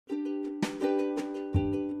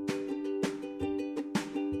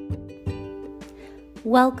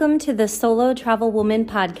Welcome to the Solo Travel Woman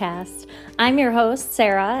podcast. I'm your host,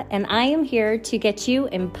 Sarah, and I am here to get you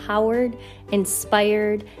empowered,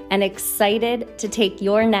 inspired, and excited to take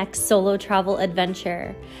your next solo travel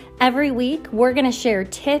adventure. Every week, we're going to share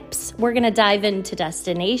tips, we're going to dive into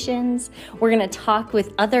destinations, we're going to talk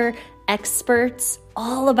with other experts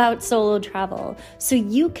all about solo travel so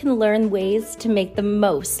you can learn ways to make the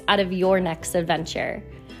most out of your next adventure.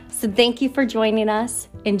 So thank you for joining us.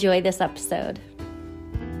 Enjoy this episode.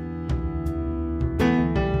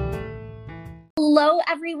 Hello,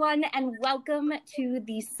 everyone, and welcome to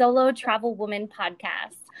the Solo Travel Woman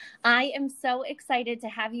podcast. I am so excited to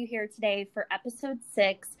have you here today for episode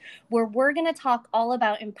 6, where we're going to talk all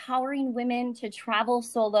about empowering women to travel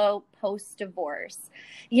solo post-divorce.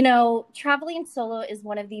 You know, traveling solo is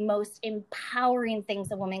one of the most empowering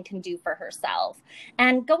things a woman can do for herself.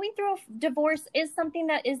 And going through a divorce is something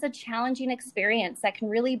that is a challenging experience that can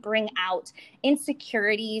really bring out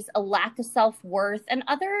insecurities, a lack of self-worth, and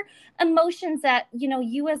other emotions that,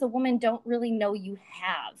 you as a woman don't really know you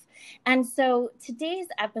have. And so today's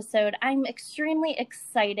episode, I'm extremely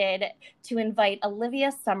excited to invite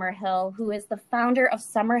Olivia Summerhill, who is the founder of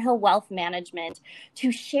Summerhill Wealth Management,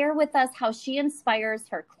 to share with us how she inspires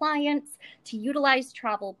her clients to utilize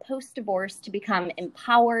travel post-divorce to become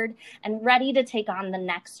empowered and ready to take on the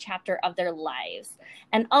next chapter of their lives.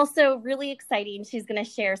 And also really exciting, she's going to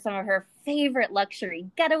share some of her favorite luxury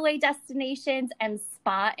getaway destinations and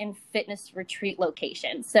spa and fitness retreat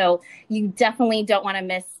locations. So you definitely don't want to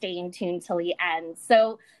miss staying tuned till the end.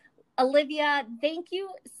 So Olivia, thank you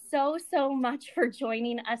so much for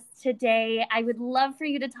joining us today. I would love for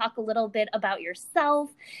you to talk a little bit about yourself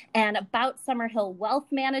and about Summerhill Wealth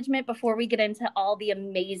Management before we get into all the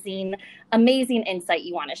amazing insight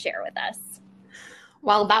you want to share with us.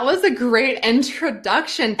 Well, that was a great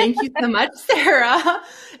introduction. Thank you so much, Sarah.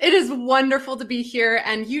 It is wonderful to be here.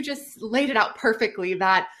 And you just laid it out perfectly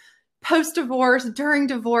that post-divorce, during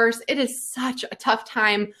divorce, it is such a tough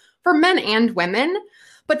time for men and women,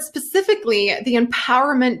 but specifically the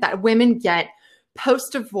empowerment that women get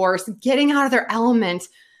post-divorce, getting out of their element,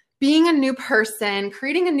 being a new person,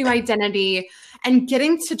 creating a new identity, and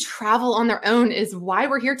getting to travel on their own is why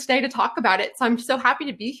we're here today to talk about it. So I'm so happy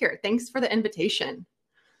to be here. Thanks for the invitation.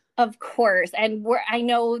 Of course. And I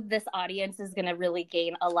know this audience is going to really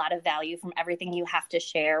gain a lot of value from everything you have to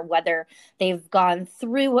share, whether they've gone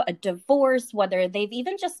through a divorce, whether they've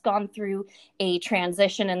even just gone through a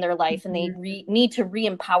transition in their life and they need to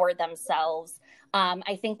re-empower themselves.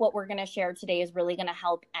 I think what we're going to share today is really going to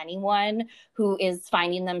help anyone who is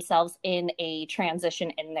finding themselves in a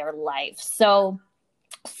transition in their life. So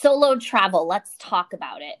solo travel, let's talk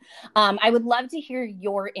about it. I would love to hear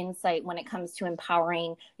your insight when it comes to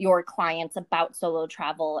empowering your clients about solo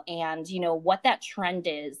travel and, what that trend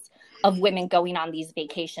is of women going on these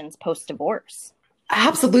vacations post-divorce.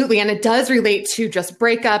 Absolutely. And it does relate to just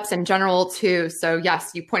breakups in general too. So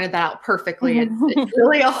yes, you pointed that out perfectly. It's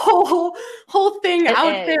really a whole thing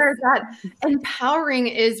out there that empowering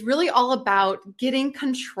is really all about getting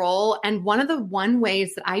control. And one of the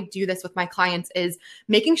ways that I do this with my clients is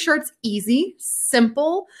making sure it's easy,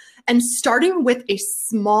 simple, and starting with a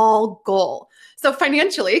small goal. So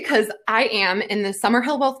financially, because I am in the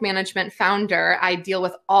Summerhill Wealth Management founder, I deal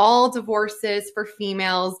with all divorces for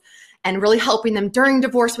females and really helping them during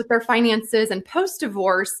divorce with their finances and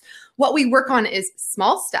post-divorce. What we work on is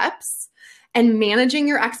small steps and managing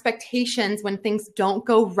your expectations when things don't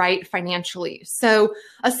go right financially. So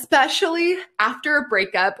especially after a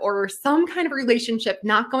breakup or some kind of relationship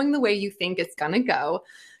not going the way you think it's going to go,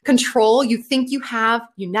 control you think you have,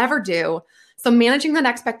 you never do. So managing that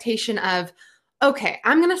expectation of, okay,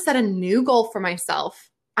 I'm going to set a new goal for myself.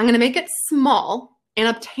 I'm going to make it small and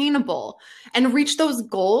obtainable and reach those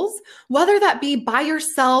goals, whether that be by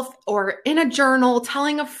yourself or in a journal,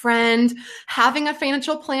 telling a friend, having a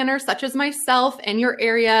financial planner such as myself in your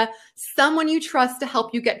area, someone you trust to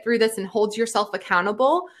help you get through this and hold yourself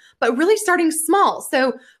accountable, but really starting small.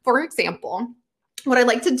 So for example, what I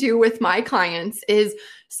like to do with my clients is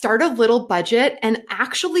start a little budget and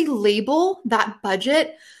actually label that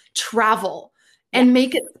budget travel. And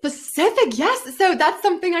make it specific. Yes. So that's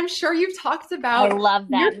something I'm sure you've talked about. I love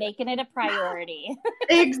that. Making it a priority.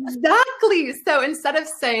 Exactly. So instead of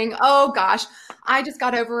saying, oh gosh, I just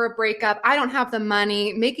got over a breakup, I don't have the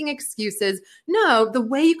money, making excuses. No, the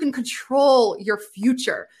way you can control your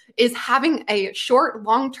future is having a short,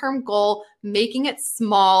 long-term goal, making it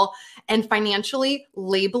small, and financially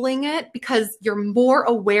labeling it because you're more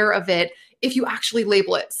aware of it if you actually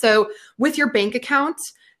label it. So with your bank account,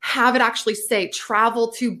 have it actually say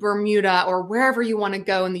travel to Bermuda or wherever you want to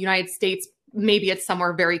go in the United States maybe it's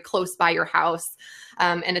somewhere very close by your house.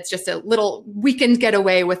 And it's just a little weekend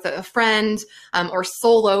getaway with a friend, or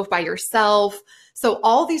solo by yourself. So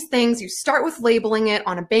all these things, you start with labeling it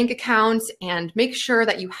on a bank account and make sure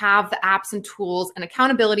that you have the apps and tools and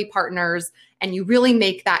accountability partners, and you really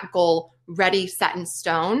make that goal ready, set in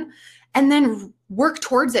stone, and then work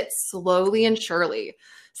towards it slowly and surely.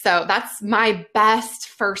 So that's my best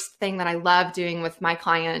first thing that I love doing with my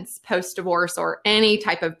clients post-divorce or any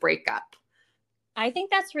type of breakup. I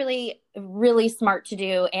think that's really, really smart to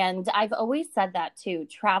do. And I've always said that too.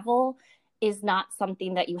 Travel is not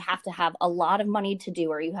something that you have to have a lot of money to do,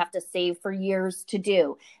 or you have to save for years to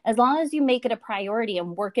do. As long as you make it a priority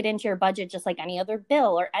and work it into your budget, just like any other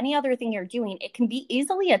bill or any other thing you're doing, it can be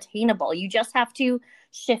easily attainable. You just have to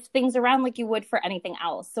shift things around like you would for anything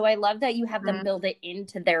else. So I love that you have them build it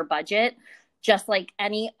into their budget, just like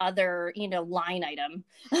any other, line item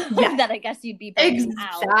that I guess you'd be bringing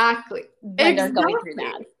out when they're going through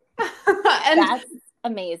that. And that's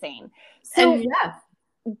amazing.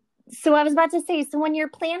 So I was about to say, so when you're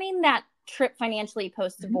planning that trip financially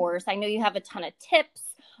post-divorce, I know you have a ton of tips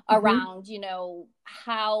around,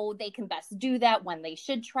 how they can best do that, when they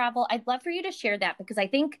should travel. I'd love for you to share that, because I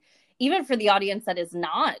think even for the audience that is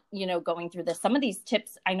not, going through this, some of these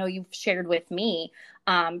tips I know you've shared with me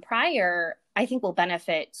prior, I think will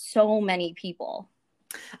benefit so many people.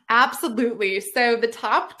 Absolutely. So the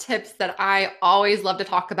top tips that I always love to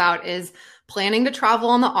talk about is planning to travel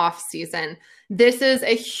on the off season. This is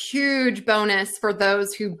a huge bonus for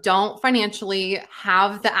those who don't financially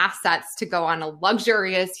have the assets to go on a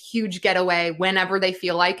luxurious, huge getaway whenever they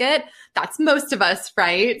feel like it. That's most of us,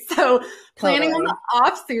 right? So planning on the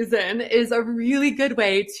off season is a really good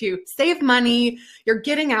way to save money. You're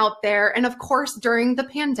getting out there. And of course, during the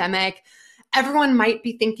pandemic, everyone might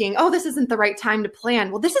be thinking, oh, this isn't the right time to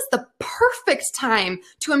plan. Well, this is the perfect time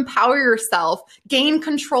to empower yourself, gain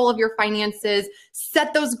control of your finances,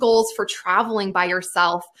 set those goals for traveling by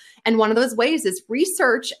yourself. And one of those ways is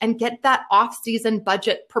research and get that off-season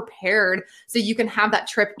budget prepared so you can have that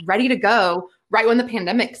trip ready to go right when the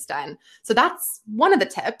pandemic's done. So that's one of the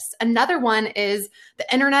tips. Another one is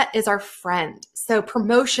the internet is our friend. So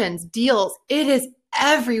promotions, deals, it is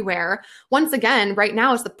everywhere. Once again, right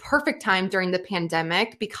now is the perfect time during the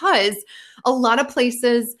pandemic, because a lot of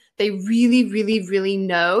places, they really, really, really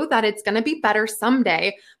know that it's going to be better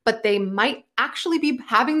someday, but they might actually be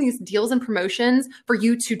having these deals and promotions for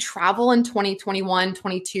you to travel in 2021,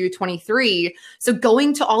 22, 23. So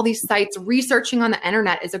going to all these sites, researching on the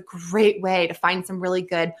internet is a great way to find some really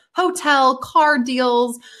good hotel, car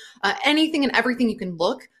deals, anything and everything you can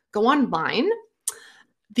look, go online.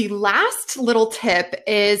 The last little tip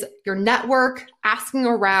is your network, asking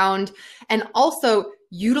around, and also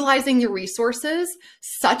utilizing your resources,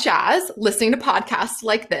 such as listening to podcasts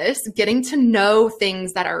like this, getting to know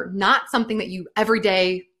things that are not something that you every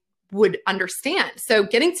day would understand. So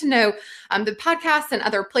getting to know the podcasts and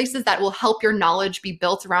other places that will help your knowledge be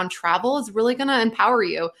built around travel is really going to empower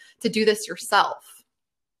you to do this yourself.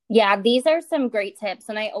 Yeah, these are some great tips.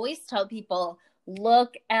 And I always tell people,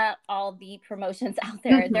 look at all the promotions out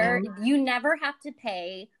there. You never have to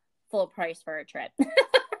pay full price for a trip.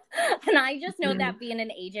 And I just know that being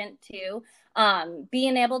an agent too,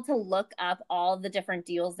 being able to look up all the different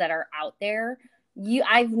deals that are out there.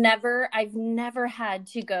 I've never had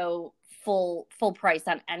to go full price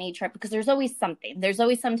on any trip, because there's always something. There's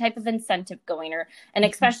always some type of incentive going, and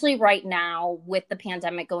especially right now with the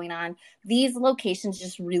pandemic going on, these locations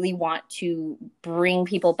just really want to bring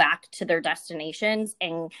people back to their destinations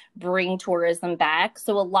and bring tourism back.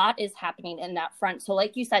 So a lot is happening in that front. So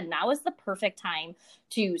like you said, now is the perfect time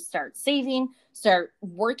to start saving, start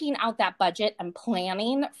working out that budget and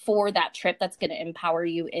planning for that trip that's going to empower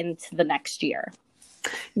you into the next year.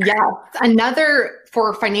 Yeah. Another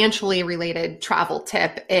for financially related travel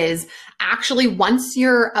tip is actually, once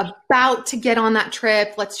you're about to get on that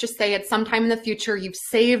trip, let's just say it's sometime in the future, you've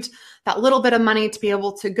saved that little bit of money to be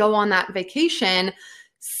able to go on that vacation,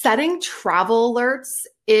 setting travel alerts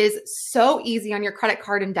is so easy on your credit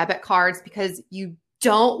card and debit cards, because you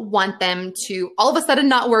don't want them to all of a sudden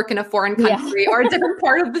not work in a foreign country or a different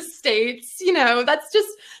part of the States. That's just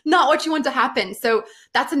not what you want to happen. So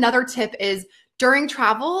that's another tip is, during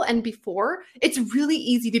travel and before, it's really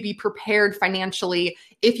easy to be prepared financially.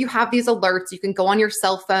 If you have these alerts, you can go on your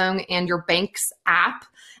cell phone and your bank's app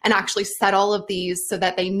and actually set all of these so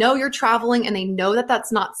that they know you're traveling and they know that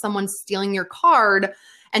that's not someone stealing your card,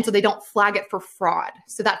 and so they don't flag it for fraud.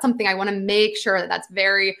 So that's something I want to make sure that that's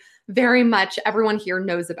very, very much everyone here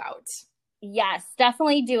knows about. Yes,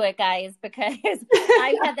 definitely do it, guys, because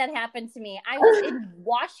I've had that happen to me. I was in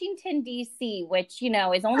Washington, D.C., which, you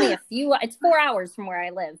know, is only it's 4 hours from where I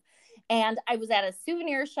live. And I was at a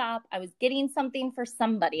souvenir shop. I was getting something for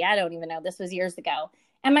somebody. I don't even know. This was years ago.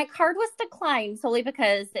 And my card was declined solely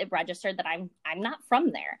because it registered that I'm not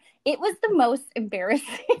from there. It was the most embarrassing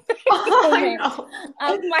moment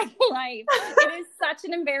of my life. It is such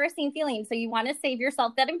an embarrassing feeling. So you want to save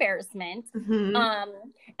yourself that embarrassment.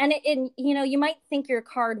 And you know, you might think your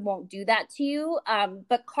card won't do that to you,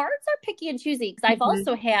 but cards are picky and choosy. Because I've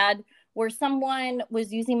also had where someone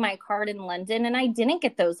was using my card in London and I didn't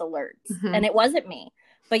get those alerts, and it wasn't me.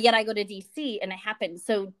 But yet I go to DC and it happened.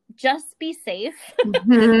 So just be safe.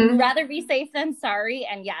 Rather be safe than sorry.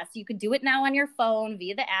 And yes, you could do it now on your phone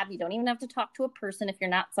via the app. You don't even have to talk to a person if you're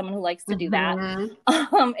not someone who likes to do that.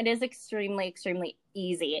 It is extremely, extremely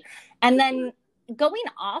easy. And then going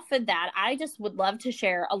off of that, I just would love to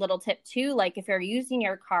share a little tip too. Like if you're using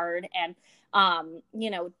your card and you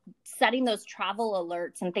know, setting those travel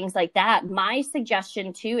alerts and things like that. My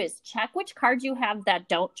suggestion too is check which cards you have that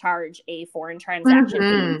don't charge a foreign transaction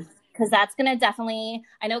fee. Because that's going to definitely,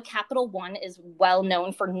 I know Capital One is well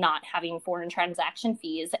known for not having foreign transaction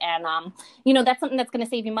fees. And, you know, that's something that's going to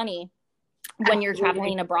save you money when you're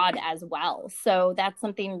traveling abroad as well. So that's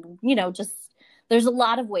something, you know, just there's a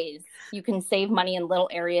lot of ways you can save money in little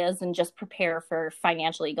areas and just prepare for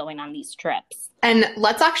financially going on these trips. And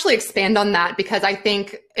let's actually expand on that, because I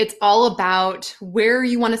think it's all about where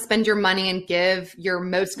you want to spend your money and give your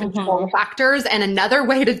most control factors. And another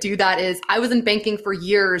way to do that is, I was in banking for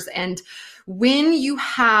years, and when you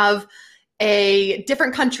have a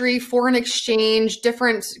different country, foreign exchange,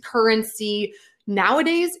 different currency,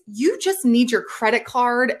 nowadays, you just need your credit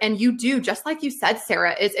card, and you do, just like you said,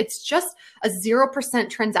 Sarah, it's just a 0%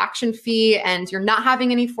 transaction fee, and you're not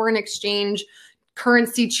having any foreign exchange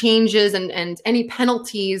currency changes and any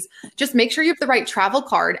penalties. Just make sure you have the right travel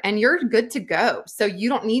card and you're good to go. So you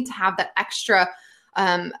don't need to have that extra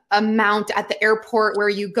amount at the airport where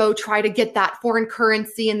you go try to get that foreign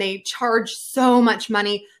currency and they charge so much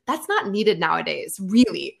money. That's not needed nowadays,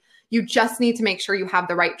 really. You just need to make sure you have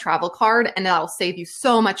the right travel card, and that'll save you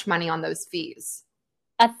so much money on those fees.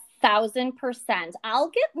 1,000%. I'll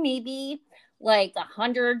get maybe like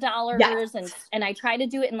 $100 and I try to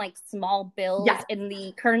do it in like small bills in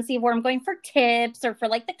the currency of where I'm going for tips or for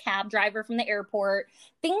like the cab driver from the airport,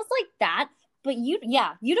 things like that. But you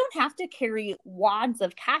don't have to carry wads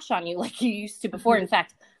of cash on you like you used to before. In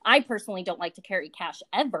fact, I personally don't like to carry cash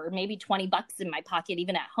ever, maybe $20 in my pocket,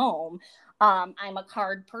 even at home. I'm a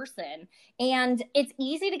card person, and it's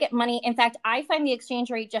easy to get money. In fact, I find the exchange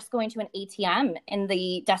rate just going to an ATM in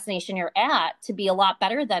the destination you're at to be a lot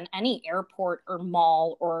better than any airport or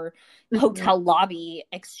mall or hotel lobby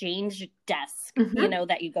exchange desk, you know,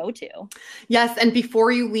 that you go to. Yes. And before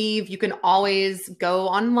you leave, you can always go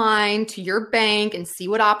online to your bank and see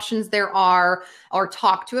what options there are, or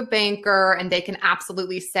talk to a banker, and they can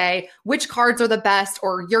absolutely say which cards are the best,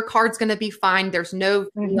 or your card's going to be fine. There's no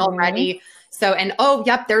fee already. So, and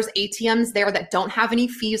there's ATMs there that don't have any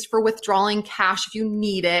fees for withdrawing cash if you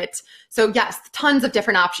need it. So yes, tons of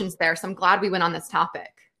different options there. So I'm glad we went on this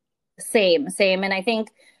topic. Same. And I think,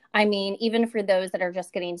 I mean, even for those that are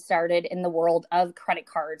just getting started in the world of credit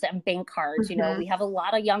cards and bank cards, you know, we have a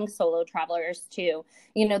lot of young solo travelers too.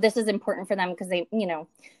 You know, this is important for them because they, you know,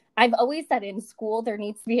 I've always said in school, there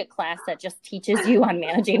needs to be a class that just teaches you on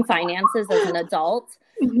managing finances as an adult,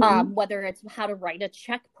 whether it's how to write a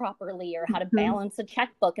check properly or how to balance a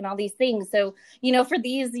checkbook and all these things. So, you know, for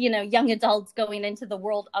these, you know, young adults going into the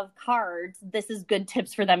world of cards, this is good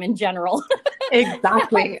tips for them in general.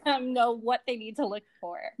 Exactly. Let them know what they need to look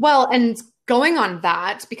for. Well, and going on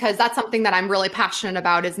that, because that's something that I'm really passionate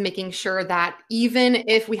about, is making sure that even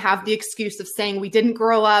if we have the excuse of saying we didn't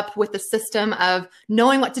grow up with the system of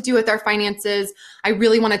knowing what to do with our finances, I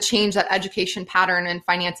really want to change that education pattern in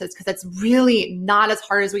finances, because it's really not as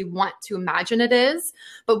hard as we want to imagine it is.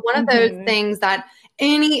 But one of those things that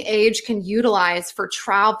any age can utilize for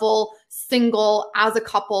travel, single, as a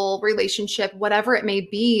couple, relationship, whatever it may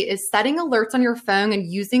be, is setting alerts on your phone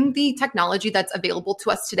and using the technology that's available to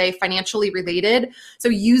us today, financially related. So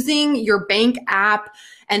using your bank app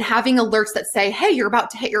and having alerts that say, hey, you're about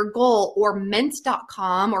to hit your goal, or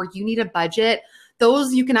mint.com, or you need a budget.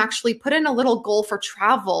 Those you can actually put in a little goal for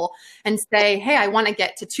travel and say, hey, I want to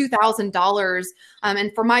get to $2,000.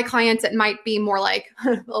 And for my clients, it might be more like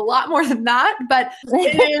a lot more than that. But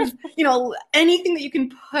it is, you know, anything that you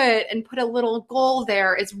can put a little goal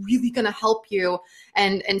there is really going to help you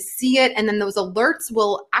and see it. And then those alerts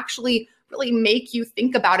will actually really make you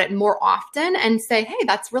think about it more often and say, hey,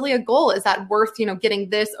 that's really a goal. Is that worth, getting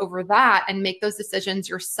this over that, and make those decisions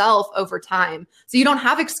yourself over time. So you don't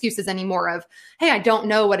have excuses anymore of, hey, I don't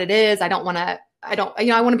know what it is. I want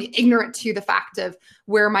to be ignorant to the fact of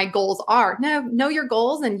where my goals are. No, know your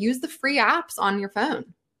goals and use the free apps on your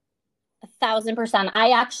phone. 1,000%.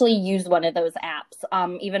 I actually use one of those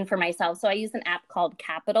apps, even for myself. So I use an app called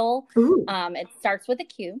Capital. It starts with a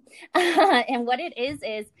Q. And what it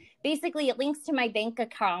is basically it links to my bank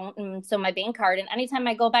account. And so my bank card. And anytime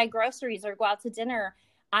I go buy groceries or go out to dinner,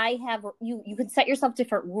 I have, you can set yourself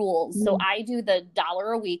different rules. So I do the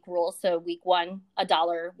 $1 a week rule. So week 1,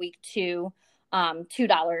 $1, week 2,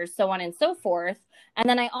 $2, so on and so forth. And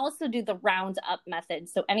then I also do the round up method.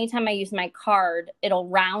 So anytime I use my card, it'll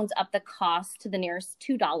round up the cost to the nearest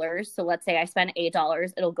 $2. So let's say I spend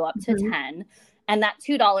 $8, it'll go up to 10. And that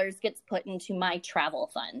 $2 gets put into my travel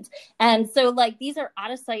fund. And so these are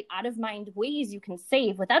out of sight, out of mind ways you can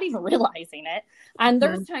save without even realizing it. And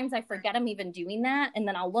there's times I forget I'm even doing that. And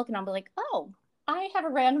then I'll look and I'll be like, oh, I have a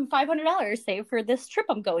random $500 saved for this trip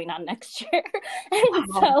I'm going on next year. And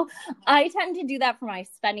so I tend to do that for my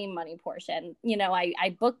spending money portion.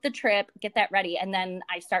 I book the trip, get that ready, and then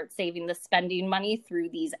I start saving the spending money through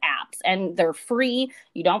these apps. And they're free.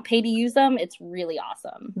 You don't pay to use them. It's really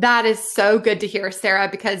awesome. That is so good to hear, Sarah,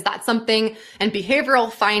 because that's something in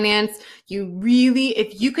behavioral finance,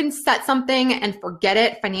 if you can set something and forget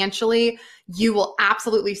it financially, you will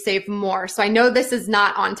absolutely save more. So I know this is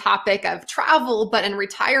not on topic of travel, but in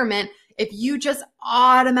retirement, if you just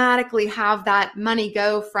automatically have that money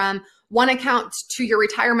go from one account to your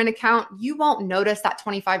retirement account, you won't notice that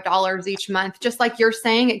 $25 each month. Just like you're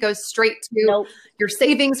saying, it goes straight to your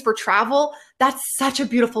savings for travel. That's such a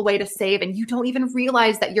beautiful way to save. And you don't even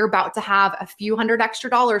realize that you're about to have a few hundred extra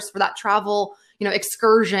dollars for that travel,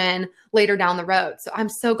 excursion later down the road. So I'm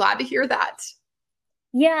so glad to hear that.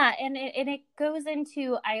 Yeah. And it goes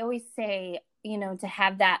into, I always say, to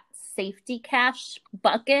have that safety cash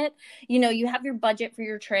bucket. You have your budget for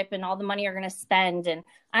your trip and all the money you're going to spend. And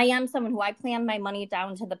I am someone who I plan my money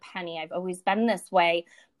down to the penny. I've always been this way,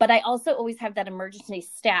 but I also always have that emergency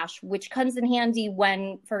stash, which comes in handy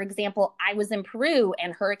when, for example, I was in Peru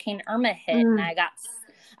and Hurricane Irma hit and I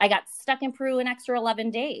got stuck in Peru an extra 11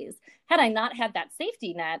 days. Had I not had that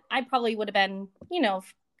safety net, I probably would have been,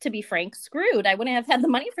 to be frank, screwed. I wouldn't have had the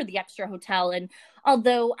money for the extra hotel. And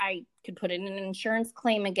although I could put in an insurance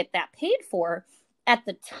claim and get that paid for, at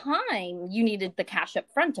the time you needed the cash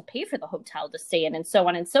up front to pay for the hotel to stay in and so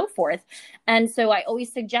on and so forth. And so I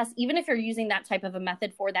always suggest, even if you're using that type of a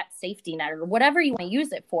method for that safety net or whatever you want to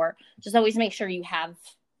use it for, just always make sure you have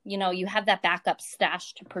that backup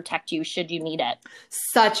stash to protect you should you need it.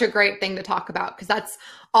 Such a great thing to talk about, because that's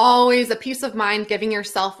always a peace of mind. Giving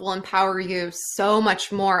yourself will empower you so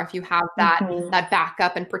much more if you have that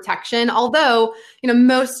backup and protection. Although,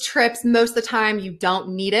 most trips, most of the time you don't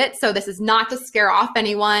need it. So this is not to scare off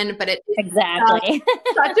anyone, but it is exactly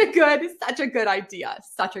such a good idea.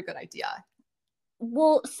 Such a good idea.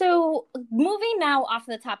 Well, so moving now off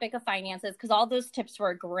the topic of finances, because all those tips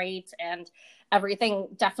were great and everything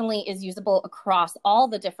definitely is usable across all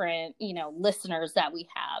the different, listeners that we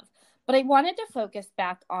have. But I wanted to focus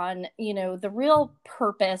back on, the real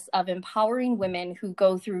purpose of empowering women who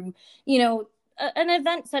go through, an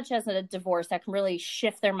event such as a divorce that can really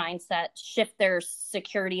shift their mindset, shift their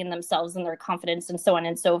security in themselves and their confidence and so on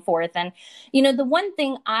and so forth. And, the one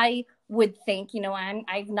thing I would think,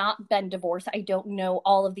 I've not been divorced. I don't know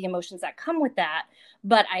all of the emotions that come with that,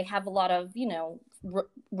 but I have a lot of,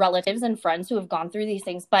 relatives and friends who have gone through these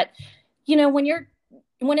things. But,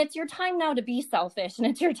 when it's your time now to be selfish and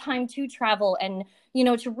it's your time to travel and,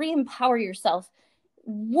 to re-empower yourself,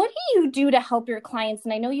 what do you do to help your clients?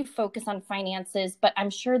 And I know you focus on finances, but I'm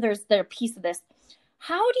sure there's a piece of this.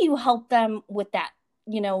 How do you help them with that,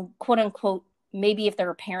 quote unquote, maybe if they're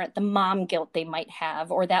a parent, the mom guilt they might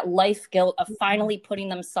have, or that life guilt of finally putting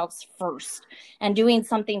themselves first and doing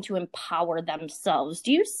something to empower themselves?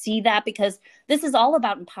 Do you see that? Because this is all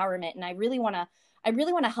about empowerment. And I really want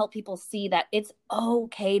to help people see that it's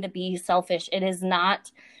okay to be selfish.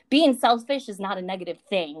 Being selfish is not a negative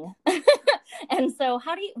thing. And so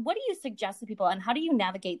what do you suggest to people, and how do you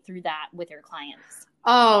navigate through that with your clients?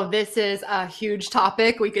 Oh, this is a huge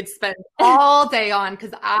topic we could spend all day on,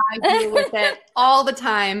 because I deal with it all the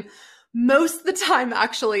time. most of the time,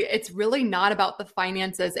 actually, it's really not about the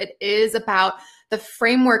finances. It is about the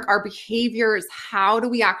framework, our behaviors. How do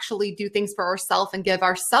we actually do things for ourselves and give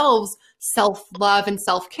ourselves self-love and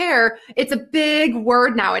self-care? It's a big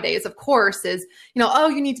word nowadays, of course, is, oh,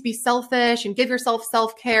 you need to be selfish and give yourself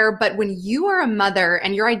self-care. But when you are a mother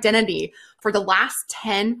and your identity for the last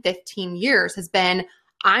 10, 15 years has been,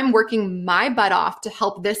 I'm working my butt off to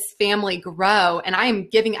help this family grow and I am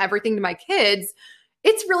giving everything to my kids,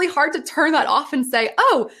 it's really hard to turn that off and say,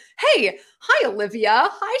 oh, hey, hi, Olivia.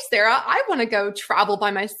 Hi, Sarah. I want to go travel by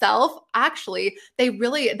myself. Actually,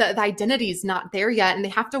 the identity is not there yet and they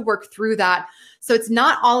have to work through that. So it's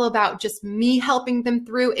not all about just me helping them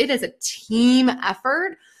through. It is a team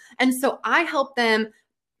effort. And so I help them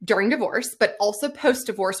during divorce, but also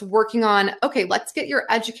post-divorce, working on, okay, let's get your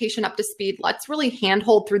education up to speed. Let's really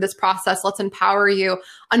handhold through this process. Let's empower you,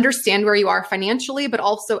 understand where you are financially, but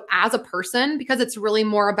also as a person, because it's really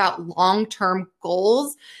more about long-term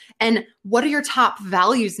goals and what are your top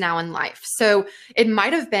values now in life. So it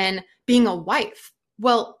might have been being a wife.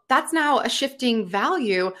 Well, that's now a shifting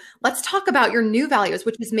value. Let's talk about your new values,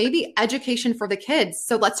 which is maybe education for the kids.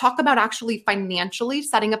 So let's talk about actually financially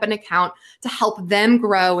setting up an account to help them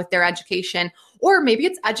grow with their education. Or maybe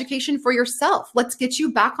it's education for yourself. Let's get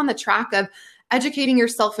you back on the track of educating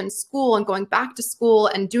yourself in school and going back to school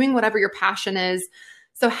and doing whatever your passion is.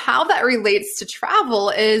 So how that relates to travel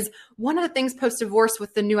is one of the things post-divorce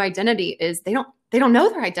with the new identity is they don't know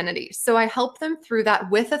their identity. So I help them through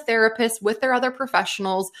that with a therapist, with their other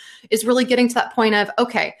professionals, is really getting to that point of,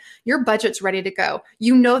 okay, your budget's ready to go.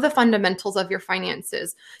 You know the fundamentals of your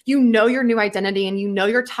finances. You know your new identity and you know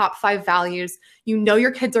your top 5 values. You know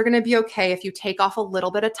your kids are going to be okay if you take off a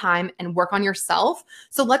little bit of time and work on yourself.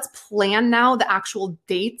 So let's plan now the actual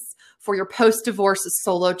dates for your post-divorce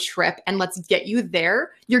solo trip and let's get you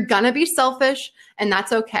there. You're going to be selfish and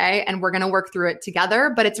that's okay. And we're going to work through it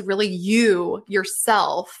together, but it's really you,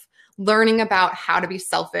 yourself, learning about how to be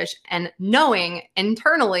selfish and knowing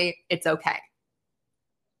internally it's okay.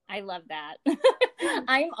 I love that.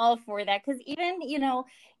 I'm all for that because even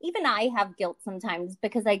I have guilt sometimes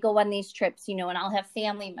because I go on these trips, and I'll have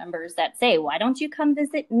family members that say, why don't you come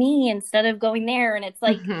visit me instead of going there? And it's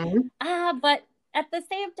like, but at the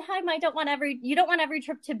same time, you don't want every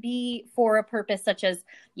trip to be for a purpose such as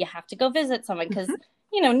you have to go visit someone because,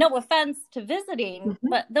 no offense to visiting,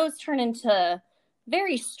 but those turn into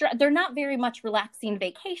they're not very much relaxing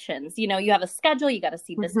vacations. You have a schedule, you got to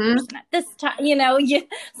see this person at this time,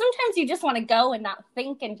 sometimes you just want to go and not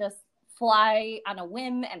think and just fly on a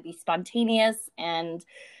whim and be spontaneous and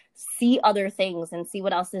see other things and see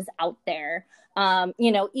what else is out there.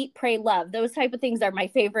 Eat, pray, love. Those type of things are my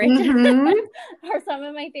favorite, are some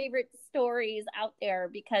of my favorite stories out there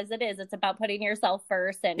because it's about putting yourself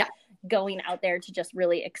first and going out there to just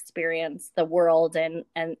really experience the world and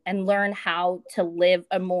learn how to live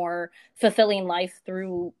a more fulfilling life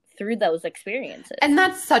through those experiences. And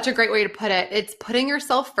that's such a great way to put it. It's putting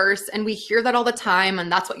yourself first. And we hear that all the time and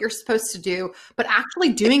that's what you're supposed to do, but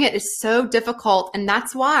actually doing it is so difficult. And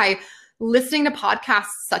that's why listening to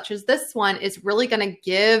podcasts such as this one is really going to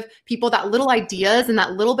give people that little ideas and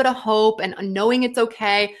that little bit of hope and knowing it's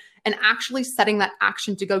okay and actually setting that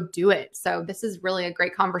action to go do it. So this is really a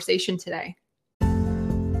great conversation today.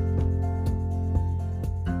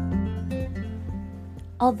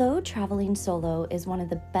 Although traveling solo is one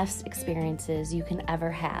of the best experiences you can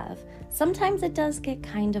ever have, sometimes it does get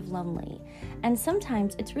kind of lonely. And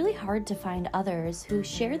sometimes it's really hard to find others who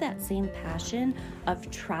share that same passion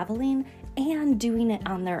of traveling and doing it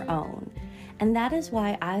on their own. And that is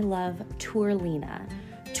why I love Tourlina.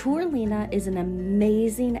 Tourlina is an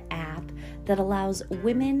amazing app that allows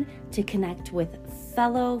women to connect with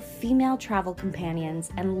fellow female travel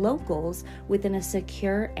companions and locals within a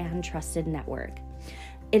secure and trusted network.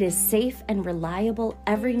 It is safe and reliable.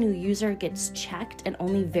 Every new user gets checked and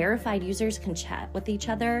only verified users can chat with each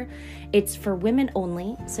other. It's for women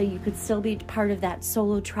only, so you could still be part of that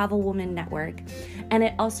solo travel woman network. And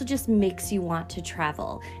it also just makes you want to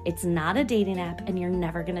travel. It's not a dating app and you're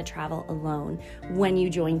never gonna travel alone when you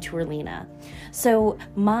join Tourlina. So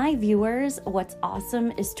my viewers, what's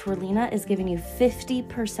awesome is Tourlina is giving you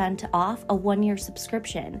 50% off a 1-year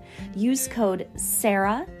subscription. Use code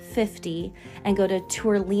SARAH50 and go to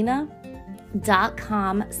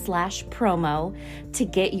tourlina.com/promo to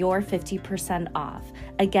get your 50% off.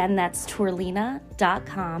 Again, that's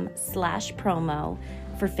tourlina.com/promo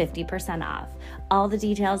for 50% off. All the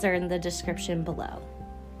details are in the description below.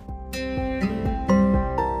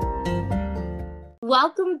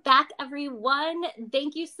 Welcome back, everyone.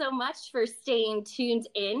 Thank you so much for staying tuned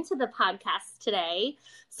in to the podcast today.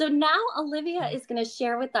 So now Olivia is going to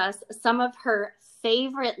share with us some of her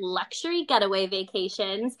favorite luxury getaway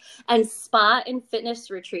vacations and spa and fitness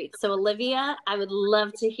retreats. So Olivia, I would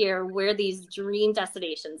love to hear where these dream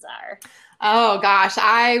destinations are. Oh gosh,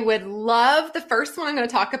 I would love the first one I'm going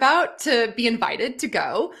to talk about to be invited to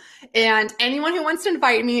go. And anyone who wants to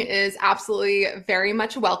invite me is absolutely very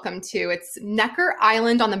much welcome to. It's Necker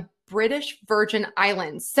Island on the British Virgin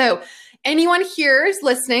Islands. So anyone here is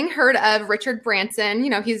listening, heard of Richard Branson? You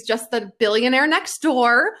know, he's just the billionaire next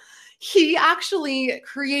door. He actually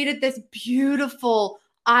created this beautiful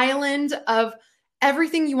island of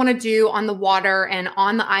everything you want to do on the water, and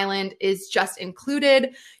on the island is just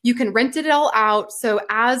included. You can rent it all out. So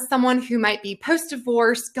as someone who might be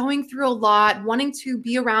post-divorce, going through a lot, wanting to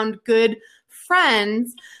be around good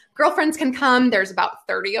friends, girlfriends can come. There's about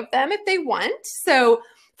 30 of them if they want. So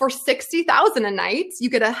for $60,000 a night, you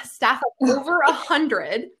get a staff of over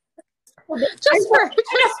 100. Just for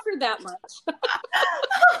that much.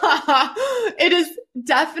 It is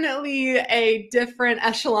definitely a different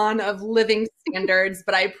echelon of living standards,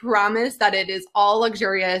 but I promise that it is all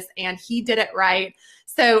luxurious, and he did it right.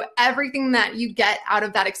 So everything that you get out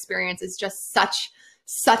of that experience is just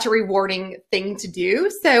such a rewarding thing to do.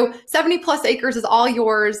 So 70 plus acres is all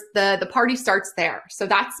yours. The party starts there. So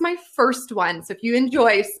that's my first one. So if you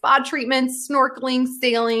enjoy spa treatments, snorkeling,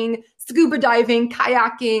 sailing, scuba diving,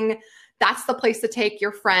 kayaking, that's the place to take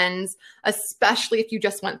your friends, especially if you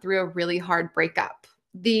just went through a really hard breakup.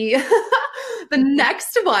 The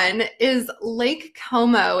next one is Lake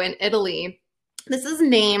Como in Italy. This is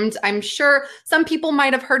named, I'm sure some people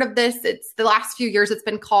might have heard of this. It's the last few years it's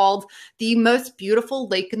been called the most beautiful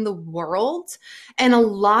lake in the world. And a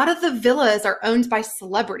lot of the villas are owned by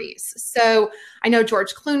celebrities. So I know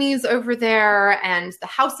George Clooney's over there, and the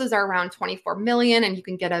houses are around 24 million, and you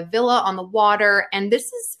can get a villa on the water. And this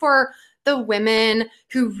is for the women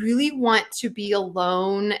who really want to be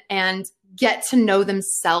alone and get to know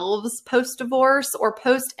themselves post-divorce or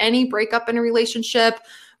post any breakup in a relationship,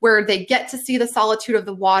 where they get to see the solitude of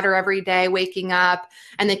the water every day, waking up,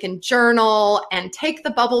 and they can journal and take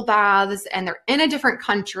the bubble baths, and they're in a different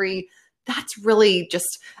country. That's really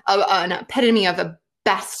just an epitome of the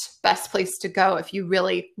best place to go if you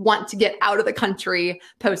really want to get out of the country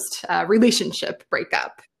post relationship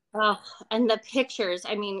breakup. Oh, and the pictures.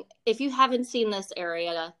 I mean, if you haven't seen this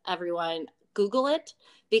area, everyone, Google it,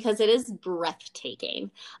 because it is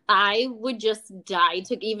breathtaking. I would just die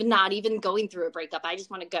to not even going through a breakup. I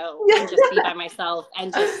just want to go and just be by myself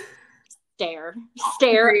and just stare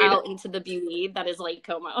Agreed. Out into the beauty that is Lake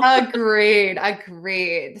Como. Agreed.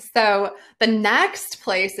 So the next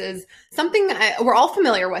place is something we're all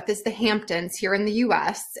familiar with, is the Hamptons here in the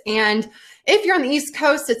US. And if you're on the East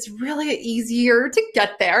Coast, it's really easier to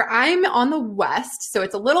get there. I'm on the West, so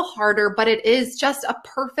it's a little harder, but it is just a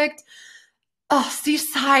perfect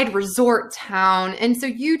seaside resort town. And so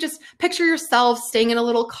you just picture yourself staying in a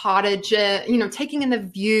little cottage, taking in the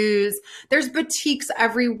views. There's boutiques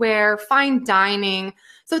everywhere, fine dining.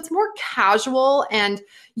 So it's more casual, and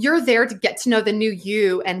you're there to get to know the new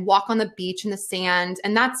you and walk on the beach in the sand.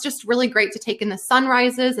 And that's just really great to take in the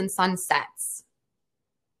sunrises and sunsets.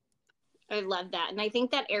 I love that. And I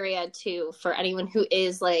think that area too, for anyone who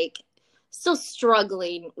is like still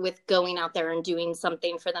struggling with going out there and doing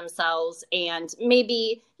something for themselves, and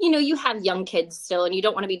maybe, you have young kids still and you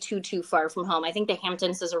don't want to be too far from home. I think the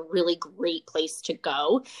Hamptons is a really great place to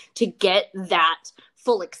go to get that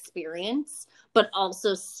full experience, but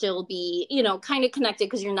also still be, kind of connected,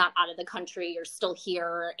 because you're not out of the country, you're still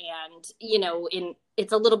here, and,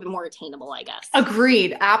 it's a little bit more attainable, I guess.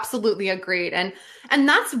 Agreed. Absolutely agreed. And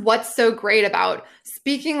that's what's so great about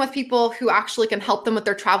speaking with people who actually can help them with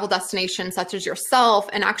their travel destinations, such as yourself,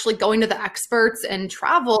 and actually going to the experts in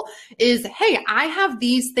travel is, hey, I have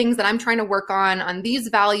these things that I'm trying to work on these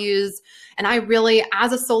values. And I really,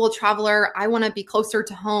 as a solo traveler, I want to be closer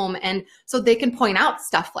to home. And so they can point out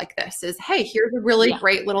stuff like this is, hey, here's a really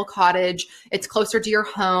great little cottage. It's closer to your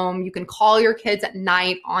home. You can call your kids at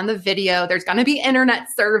night on the video. There's going to be internet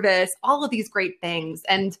service, all of these great things.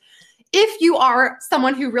 And if you are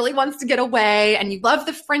someone who really wants to get away and you love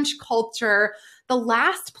the French culture, the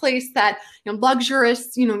last place that,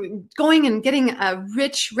 luxurious, going and getting a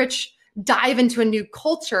rich dive into a new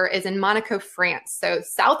culture is in Monaco, France. So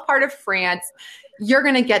south part of France, you're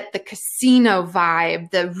going to get the casino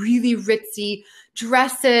vibe, the really ritzy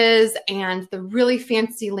dresses and the really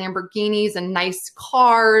fancy Lamborghinis and nice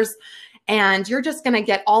cars. and you're just going to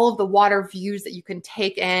get all of the water views that you can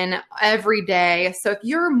take in every day. So if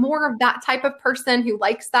you're more of that type of person who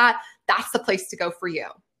likes that, that's the place to go for you.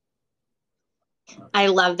 I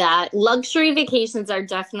love that. Luxury vacations are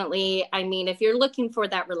definitely, I mean, if you're looking for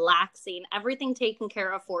that relaxing, everything taken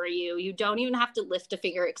care of for you, you don't even have to lift a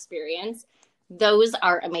finger experience. Those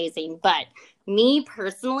are amazing. But me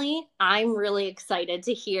personally, I'm really excited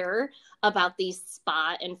to hear about these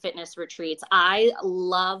spa and fitness retreats. I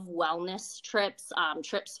love wellness trips,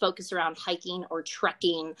 trips focused around hiking or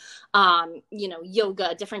trekking,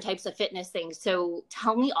 yoga, different types of fitness things. So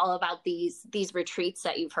tell me all about these retreats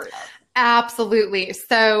that you've heard of. Absolutely.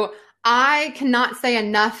 So I cannot say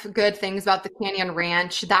enough good things about the Canyon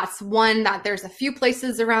Ranch. That's one that there's a few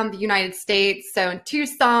places around the United States. So in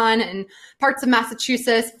Tucson and parts of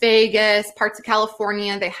Massachusetts, Vegas, parts of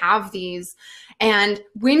California, they have these. And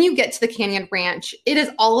when you get to the Canyon Ranch, it is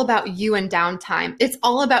all about you and downtime. It's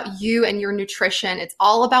all about you and your nutrition. It's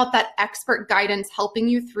all about that expert guidance helping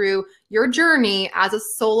you through your journey as a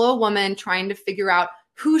solo woman trying to figure out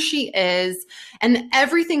who she is. And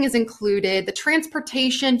everything is included. The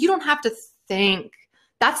transportation, you don't have to think.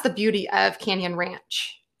 That's the beauty of Canyon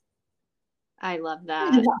Ranch. I love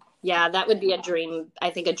that. Yeah, that would be a dream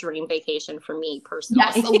vacation for me personally.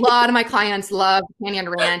 Yes, a lot of my clients love Canyon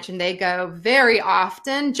Ranch, and they go very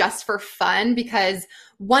often just for fun, because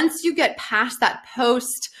once you get past that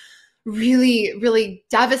post really, really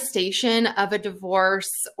devastation of a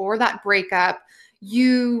divorce or that breakup,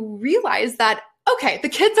 you realize that, okay, the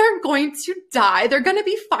kids aren't going to die. They're going to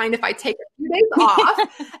be fine if I take a few days off.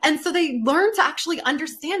 And so they learn to actually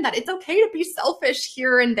understand that it's okay to be selfish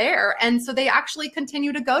here and there. And so they actually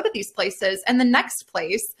continue to go to these places. And the next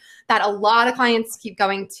place that a lot of clients keep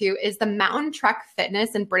going to is the Mountain Trek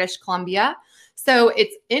Fitness in British Columbia. So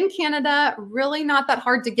it's in Canada, really not that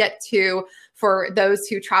hard to get to for those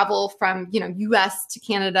who travel from, US to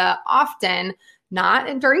Canada often.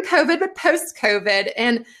 Not during COVID, but post-COVID.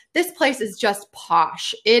 And this place is just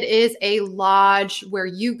posh. It is a lodge where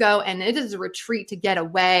you go, and it is a retreat to get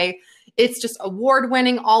away. It's just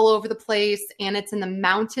award-winning all over the place, and it's in the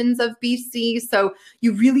mountains of BC. So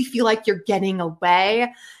you really feel like you're getting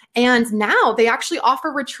away. And now they actually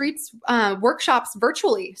offer retreats, workshops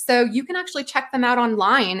virtually. So you can actually check them out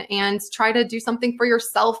online and try to do something for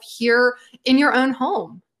yourself here in your own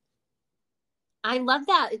home. I love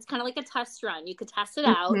that. It's kind of like a test run. You could test it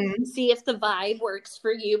out, see if the vibe works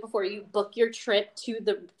for you before you book your trip to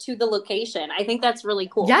the location. I think that's really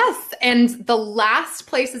cool. Yes. And the last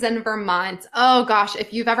place is in Vermont. Oh gosh,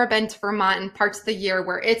 if you've ever been to Vermont in parts of the year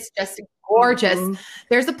where it's just gorgeous,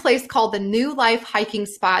 there's a place called the New Life Hiking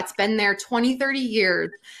Spa. It's been there 20, 30 years.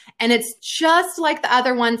 And it's just like the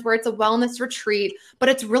other ones where it's a wellness retreat, but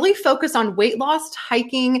it's really focused on weight loss,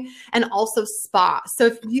 hiking, and also spa. So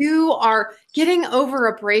if you are getting over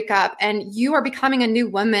a breakup and you are becoming a new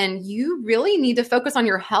woman, you really need to focus on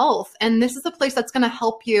your health. And this is a place that's going to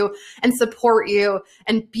help you and support you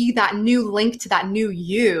and be that new link to that new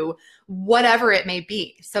you, whatever it may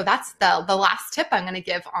be. So that's the last tip I'm going to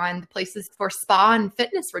give on the places for spa and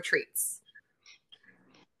fitness retreats.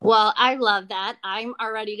 Well, I love that. I'm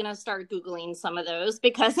already going to start Googling some of those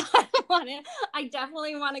because I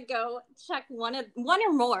definitely want to go check one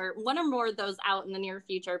or more of those out in the near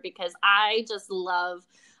future, because I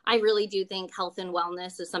really do think health and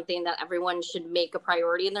wellness is something that everyone should make a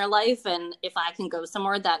priority in their life. And if I can go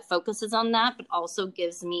somewhere that focuses on that, but also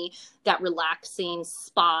gives me that relaxing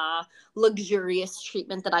spa, luxurious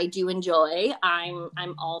treatment that I do enjoy, I'm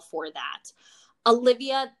all for that.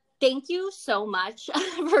 Olivia, thank you so much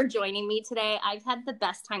for joining me today. I've had the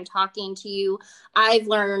best time talking to you. I've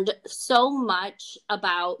learned so much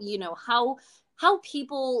about, how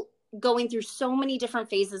people going through so many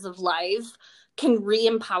different phases of life can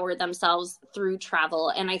re-empower themselves through travel.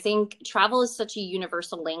 And I think travel is such a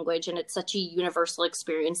universal language, and it's such a universal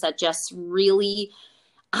experience that just really,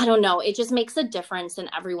 I don't know, it just makes a difference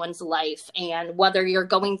in everyone's life. And whether you're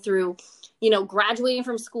going through, graduating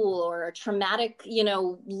from school, or a traumatic,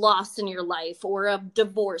 loss in your life, or a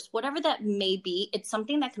divorce, whatever that may be, it's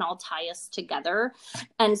something that can all tie us together.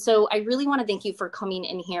 And so I really want to thank you for coming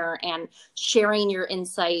in here and sharing your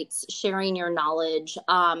insights, sharing your knowledge.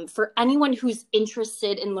 For anyone who's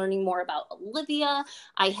interested in learning more about Olivia,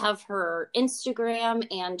 I have her Instagram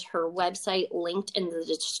and her website linked in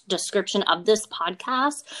the description of this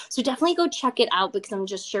podcast. So definitely go check it out, because I'm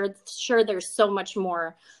just sure there's so much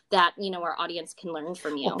more that, our audience can learn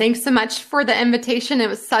from you. Well, thanks so much for the invitation. It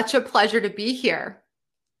was such a pleasure to be here.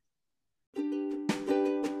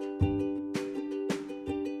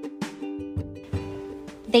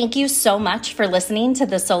 Thank you so much for listening to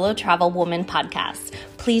the Solo Travel Woman podcast.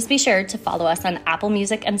 Please be sure to follow us on Apple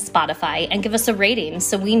Music and Spotify and give us a rating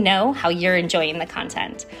so we know how you're enjoying the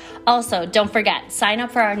content. Also, don't forget, sign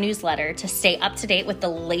up for our newsletter to stay up to date with the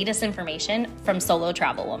latest information from Solo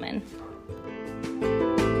Travel Woman.